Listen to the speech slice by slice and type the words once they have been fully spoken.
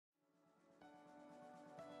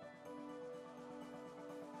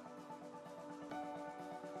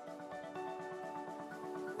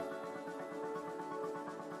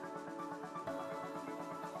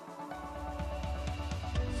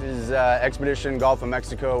Expedition Gulf of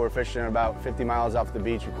Mexico. We're fishing about 50 miles off the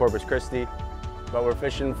beach of Corpus Christi, but we're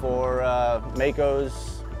fishing for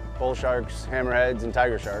makos, bull sharks, hammerheads, and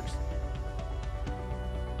tiger sharks.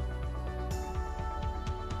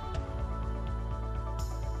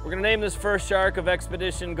 We're gonna name this first shark of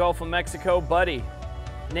Expedition Gulf of Mexico Buddy,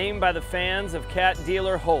 named by the fans of cat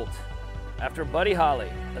dealer Holt, after Buddy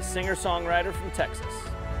Holly, a singer-songwriter from Texas.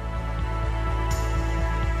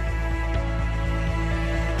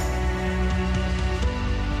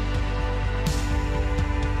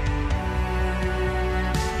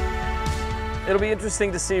 It'll be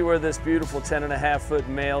interesting to see where this beautiful 10.5-foot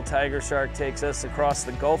male tiger shark takes us across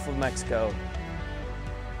the Gulf of Mexico.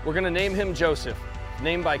 We're gonna name him Joseph,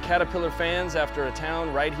 named by Caterpillar fans after a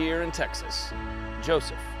town right here in Texas,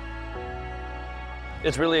 Joseph.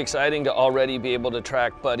 It's really exciting to already be able to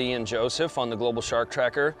track Buddy and Joseph on the Global Shark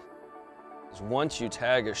Tracker. Once you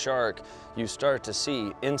tag a shark, you start to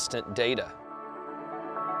see instant data.